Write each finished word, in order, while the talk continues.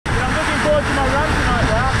forward to my run tonight,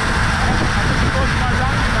 Ralph. I'm looking forward to my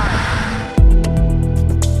run tonight.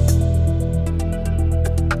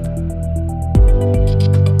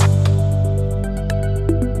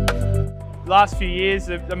 Last few years,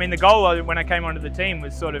 I mean, the goal when I came onto the team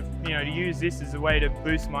was sort of, to use this as a way to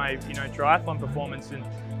boost my, triathlon performance. And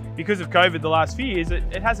because of COVID the last few years,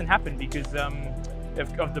 it hasn't happened because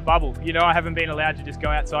of the bubble. I haven't been allowed to just go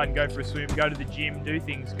outside and go for a swim, go to the gym, do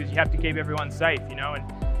things, because you have to keep everyone safe, and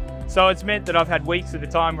so it's meant that I've had weeks at a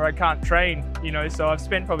time where I can't train, so I've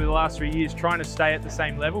spent probably the last 3 years trying to stay at the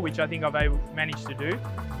same level, which I think I've managed to do.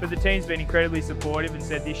 But the team's been incredibly supportive and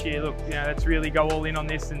said this year, look, let's really go all in on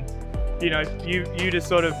this, and you to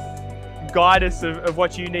sort of guide us of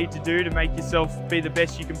what you need to do to make yourself be the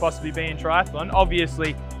best you can possibly be in triathlon.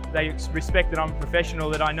 Obviously, they respect that I'm a professional,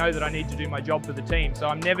 that I know that I need to do my job for the team. So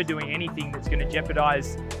I'm never doing anything that's going to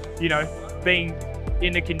jeopardize, being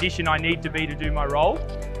in the condition I need to be to do my role.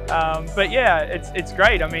 But yeah, it's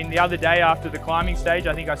great. I mean, the other day after the climbing stage,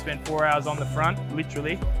 I think I spent 4 hours on the front,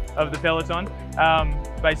 literally, of the peloton,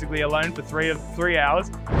 basically alone for 3 hours.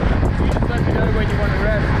 You just let me know when you want to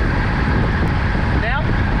rest. Now?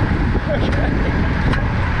 Okay.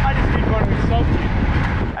 I just didn't want to insult you.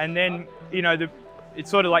 And then, it's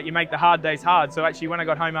sort of like you make the hard days hard. So actually when I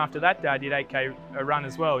got home after that day, I did 8K run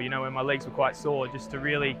as well, when my legs were quite sore, just to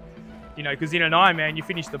really, because in an Ironman, you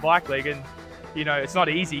finish the bike leg and, it's not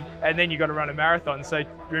easy. And then you got to run a marathon. So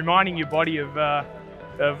reminding your body of what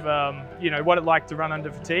it's like to run under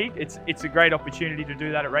fatigue, it's a great opportunity to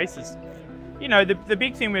do that at races. The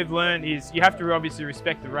big thing we've learned is you have to obviously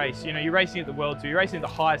respect the race. You're racing at the World Tour, you're racing at the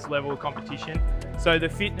highest level of competition. So the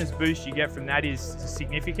fitness boost you get from that is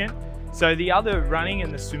significant. So the other running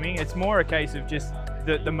and the swimming, it's more a case of just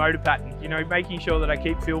the motor pattern, making sure that I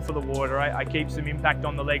keep feel for the water, I keep some impact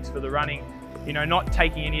on the legs for the running, not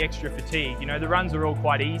taking any extra fatigue. The runs are all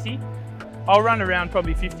quite easy. I'll run around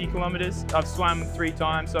probably 50 kilometers. I've swum 3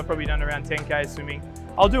 times, so I've probably done around 10K swimming.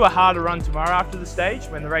 I'll do a harder run tomorrow after the stage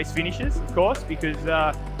when the race finishes, of course, because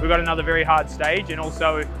we've got another very hard stage, and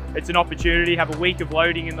also it's an opportunity to have a week of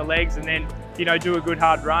loading in the legs and then, do a good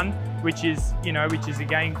hard run, which is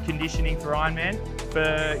again conditioning for Ironman,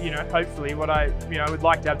 for hopefully what I would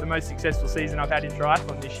like to have the most successful season I've had in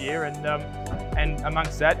triathlon this year, and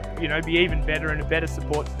amongst that, be even better and a better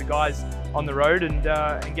support to the guys on the road, and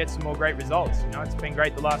get some more great results. It's been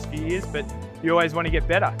great the last few years, but you always want to get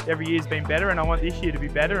better. Every year's been better, and I want this year to be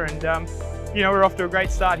better, and we're off to a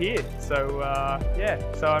great start here. So yeah,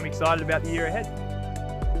 so I'm excited about the year ahead.